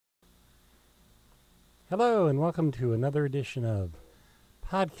Hello, and welcome to another edition of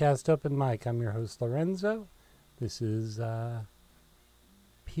Podcast Open Mic. I'm your host, Lorenzo. This is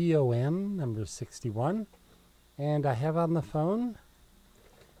POM number 61. And I have on the phone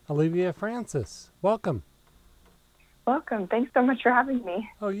Olivia Francis. Welcome. Welcome. Thanks so much for having me.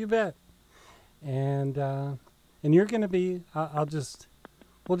 Oh, you bet. And you're going to be,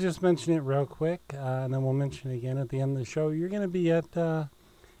 we'll just mention it real quick, and then we'll mention it again at the end of the show. You're going to be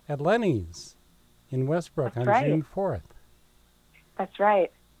at Lenny's in Westbrook That's on right. June 4th. That's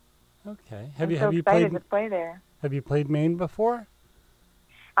right. Okay. I'm so excited to play there. Have you played Maine before?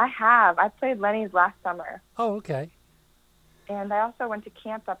 I have. I played Lenny's last summer. Oh, okay. And I also went to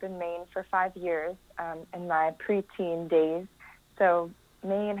camp up in Maine for 5 years in my preteen days. So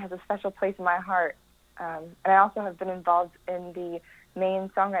Maine has a special place in my heart. And I also have been involved in the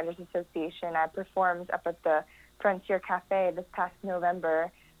Maine Songwriters Association. I performed up at the Frontier Cafe this past November.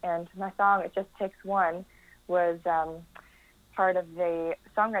 And my song, It Just Takes One, was part of the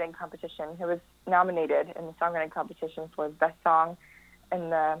songwriting competition. It was nominated in the songwriting competition for the best song in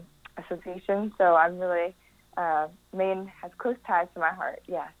the association. So I'm really, Maine has close ties to my heart,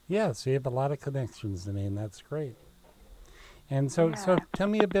 yes. Yeah, so you have a lot of connections to Maine. That's great. And so tell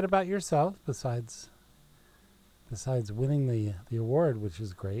me a bit about yourself besides winning the award, which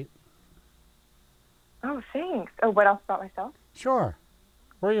is great. Oh, thanks. Oh, what else about myself? Sure.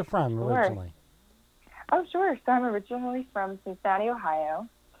 Where are you from originally? Oh, sure. So I'm originally from Cincinnati, Ohio,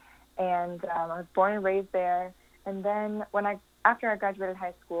 and I was born and raised there. And then after I graduated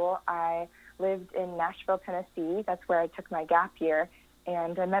high school, I lived in Nashville, Tennessee. That's where I took my gap year.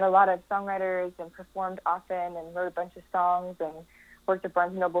 And I met a lot of songwriters and performed often and wrote a bunch of songs and worked at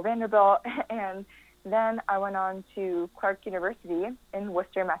Barnes & Noble Vanderbilt. And then I went on to Clark University in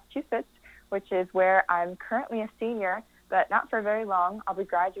Worcester, Massachusetts, which is where I'm currently a senior, but not for very long. I'll be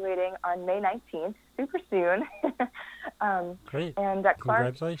graduating on May 19th, super soon. Great. And at Clark,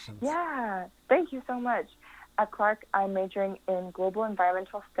 congratulations. Yeah, thank you so much. At Clark, I'm majoring in global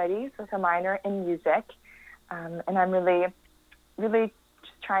environmental studies with a minor in music. And I'm really, really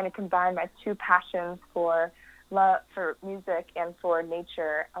just trying to combine my two passions for love for music and for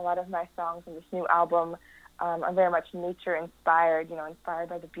nature. A lot of my songs in this new album are very much nature inspired, inspired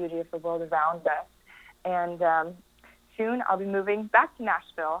by the beauty of the world around us. And soon I'll be moving back to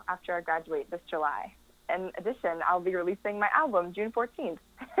Nashville after I graduate this July. In addition, I'll be releasing my album June 14th.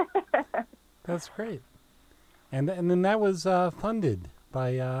 That's great. And then that was funded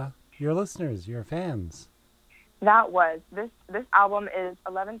by your listeners, your fans. That was. This album is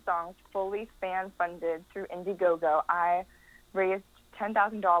 11 songs, fully fan-funded through Indiegogo. I raised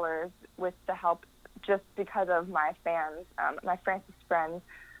 $10,000 with the help just because of my fans, my Francis friends.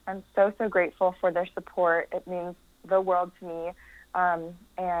 I'm so, so grateful for their support. It means the world to me.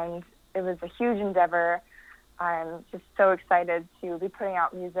 And it was a huge endeavor. I'm just so excited to be putting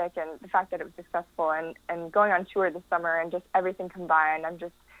out music, and the fact that it was successful and going on tour this summer and just everything combined. I'm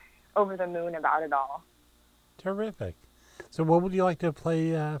just over the moon about it all. Terrific. So what would you like to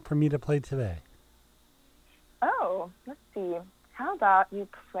play for me to play today? Oh, let's see. How about you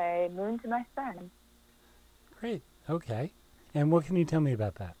play Moon to My Sun? Great. Okay. And what can you tell me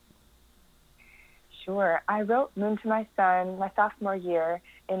about that? Sure. I wrote Moon to My Sun my sophomore year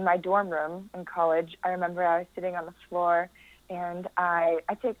in my dorm room in college. I remember I was sitting on the floor, and I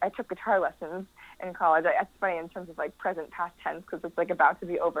took guitar lessons in college. It's funny in terms of like present past tense because it's like about to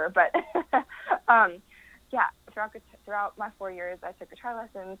be over. But yeah, throughout my 4 years, I took guitar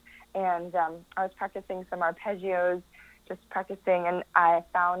lessons, and I was practicing some arpeggios, just practicing, and I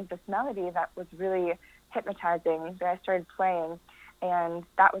found this melody that was really hypnotizing that I started playing. And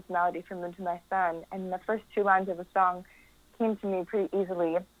that was melody from Moon to My Sun. And the first two lines of the song came to me pretty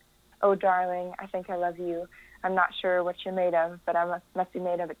easily. Oh, darling, I think I love you. I'm not sure what you're made of, but I must be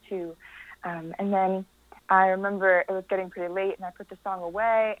made of it too. And then I remember it was getting pretty late, and I put the song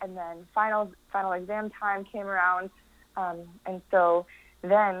away. And then final exam time came around. And so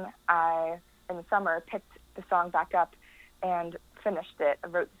then I, in the summer, picked the song back up and finished it. I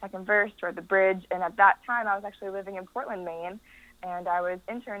wrote the second verse, wrote the bridge. And at that time, I was actually living in Portland, Maine. And I was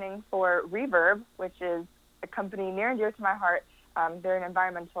interning for Reverb, which is a company near and dear to my heart. They're an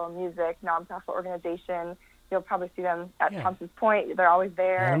environmental music nonprofit organization. You'll probably see them at Thompson's Point. They're always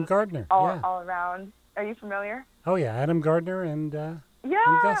there. Adam Gardner. All around. Are you familiar? Oh, yeah. Adam Gardner and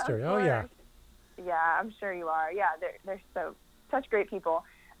Guster. Oh, yeah. Yeah, I'm sure you are. Yeah, they're such great people.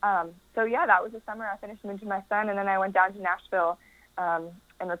 So, yeah, that was the summer I finished Moon to My Sun, and then I went down to Nashville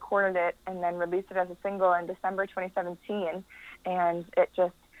and recorded it and then released it as a single in December 2017. And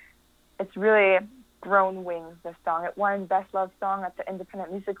it's really grown wings, this song. It won Best Love Song at the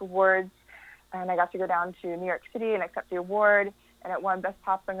Independent Music Awards. and I got to go down to New York City and accept the award, and it won Best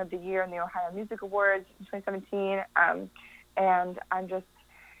Pop Song of the Year in the Ohio Music Awards in 2017. And I'm just,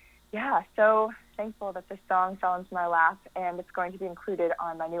 so thankful that this song fell into my lap, and it's going to be included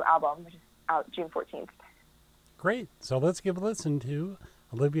on my new album, which is out June 14th. Great. So let's give a listen to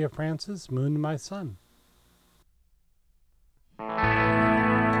Olivia Francis, Moon to My Sun.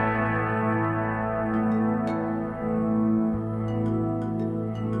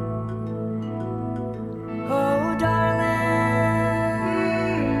 Oh, darling,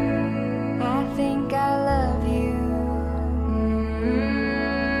 I think I love you.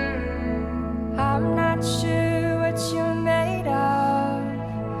 I'm not sure what you're made of,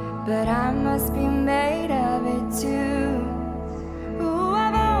 but I must be made of it too. Ooh,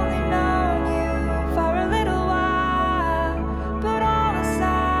 I've only known you for a little while, but all the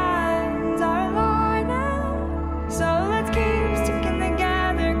signs are lining. So let's keep sticking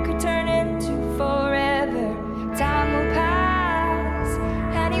together, could turn into forever. Time will pass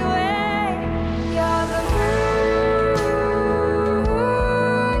anyway. You're the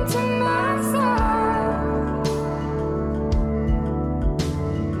moon to my sun,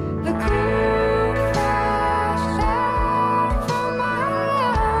 the cool fresh air from my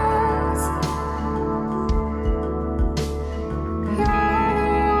lungs. You're the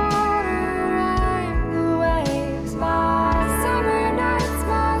water and the waves, my summer nights,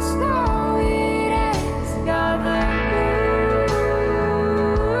 my snowy days. You're the moon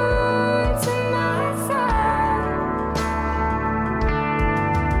to my sun,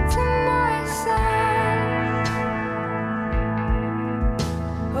 to my sun.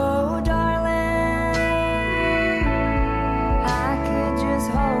 Oh, darling, I could just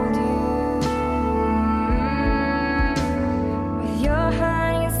hold you with your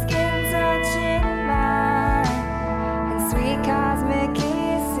honey skin touching mine and sweet cosmic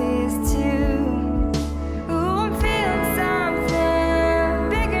kisses too. Ooh, I'm feeling something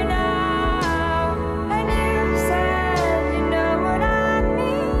bigger now, and you said you know what I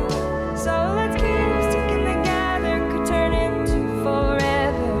mean. So let's keep sticking together, could turn into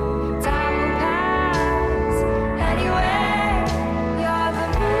forever. Time will pass anyway. You're the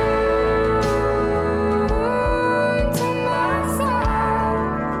moon to my sun,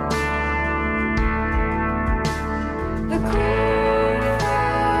 the cool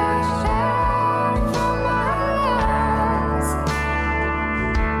fresh air from my lungs.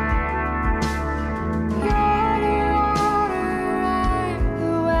 You're the water and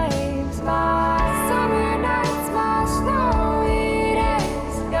the waves, my summer nights, my snowy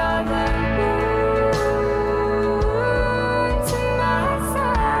days. You're the moon to my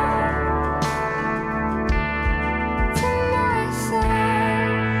sun, to my sun.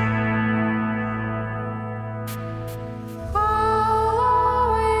 I'll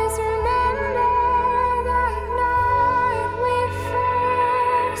always remember that night we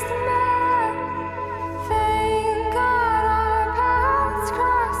first met. Thank God our paths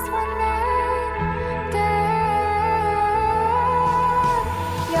crossed when they did.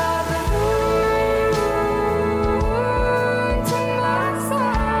 You're the moon to my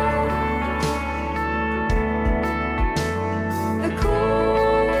sun, the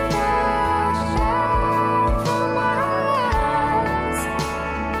cool fresh air from my lungs.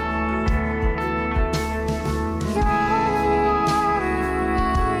 You're the water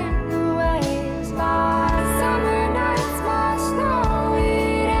and the waves, my summer nights, my snowy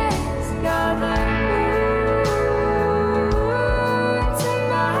days. You're the moon to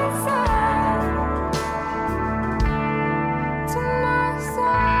my sun, to my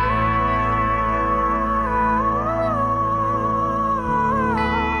sun,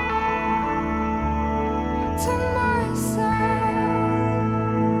 to my sun.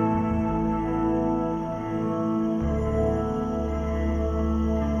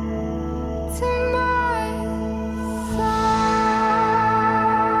 To my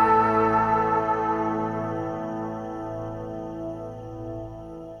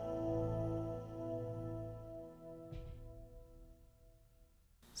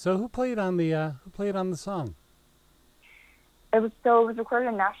So who played on the song? It was recorded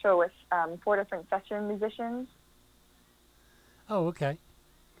in Nashville with 4 different session musicians. Oh, okay.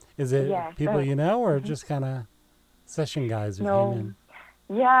 Is it Yeah, people so- you know, or just kind of session guys who came in?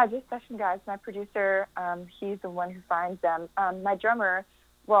 Yeah, just session guys. My producer, he's the one who finds them. My drummer,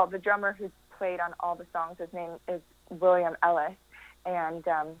 the drummer who played on all the songs, his name is William Ellis, and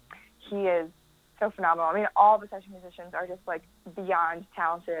he is so phenomenal. I mean, all the session musicians are just like beyond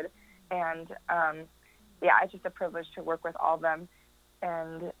talented, and it's just a privilege to work with all of them,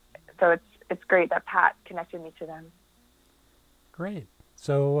 and so it's great that Pat connected me to them. Great.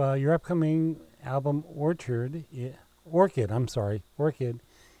 So your upcoming album, Orchid, is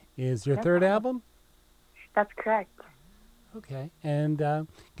your Yep. third album? That's correct. Okay. And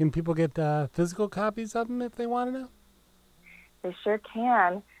can people get physical copies of them if they want to know? They sure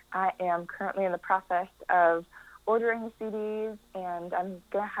can. I am currently in the process of ordering the CDs, and I'm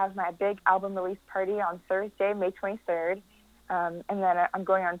going to have my big album release party on Thursday, May 23rd. And then I'm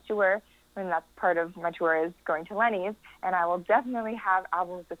going on tour, and that's part of my tour is going to Lenny's, and I will definitely have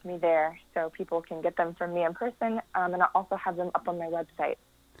albums with me there so people can get them from me in person, and I'll also have them up on my website.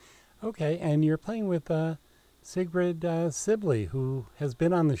 Okay. And you're playing with Sigrid Sibley, who has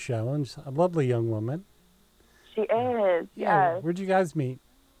been on the show, and she's a lovely young woman. She is, Yeah. yes. Where'd you guys meet?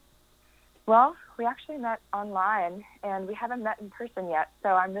 Well, we actually met online, and we haven't met in person yet, so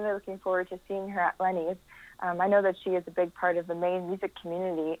I'm really looking forward to seeing her at Lenny's. I know that she is a big part of the Maine music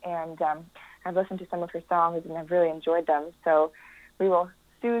community, and I've listened to some of her songs, and I've really enjoyed them, so we will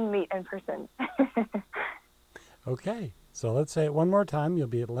soon meet in person. Okay. So let's say it one more time. You'll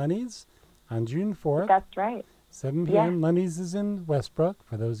be at Lenny's on June 4th. That's right. 7 p.m. Yes. Lenny's is in Westbrook,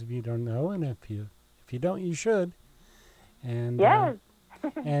 for those of you who don't know, and if you don't, you should. And Yes.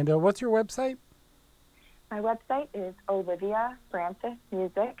 and what's your website? My website is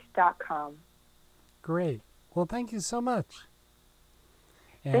oliviafrancismusic.com. Great. Well, thank you so much.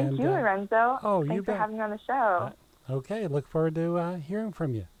 Thank you, Lorenzo. oh, you Thanks for bet. having me on the show. Okay. Look forward to hearing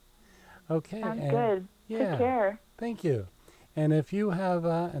from you. Okay. Sounds and good. Yeah. Take care. Thank you. And if you have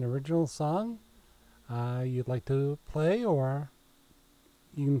an original song you'd like to play, or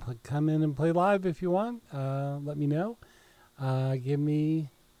you can come in and play live if you want, let me know.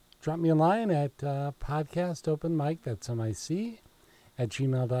 Drop me a line at podcastopenmic, that's MIC, at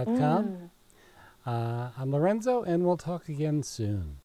gmail.com. I'm Lorenzo, and we'll talk again soon.